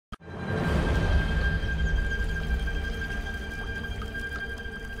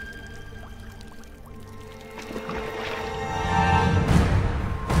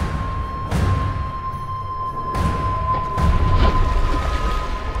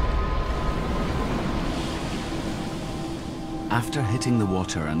After hitting the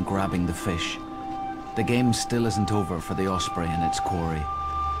water and grabbing the fish, the game still isn't over for the osprey and its quarry.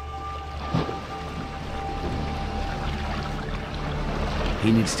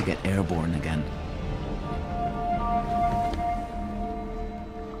 He needs to get airborne again.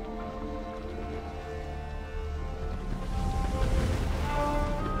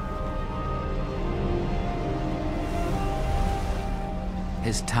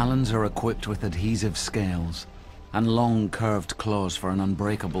 His talons are equipped with adhesive scales and long curved claws for an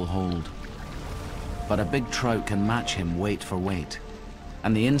unbreakable hold. But a big trout can match him weight for weight,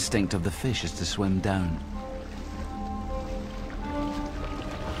 and the instinct of the fish is to swim down.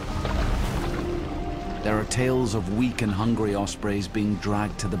 There are tales of weak and hungry ospreys being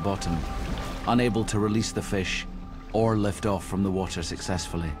dragged to the bottom, unable to release the fish or lift off from the water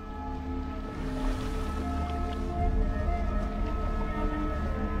successfully.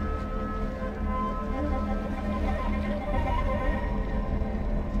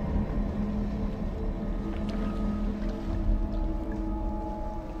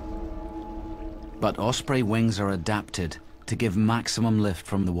 But osprey wings are adapted to give maximum lift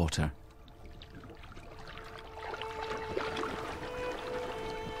from the water.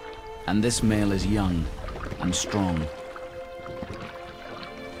 And this male is young and strong.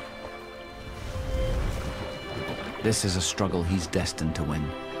 This is a struggle he's destined to win.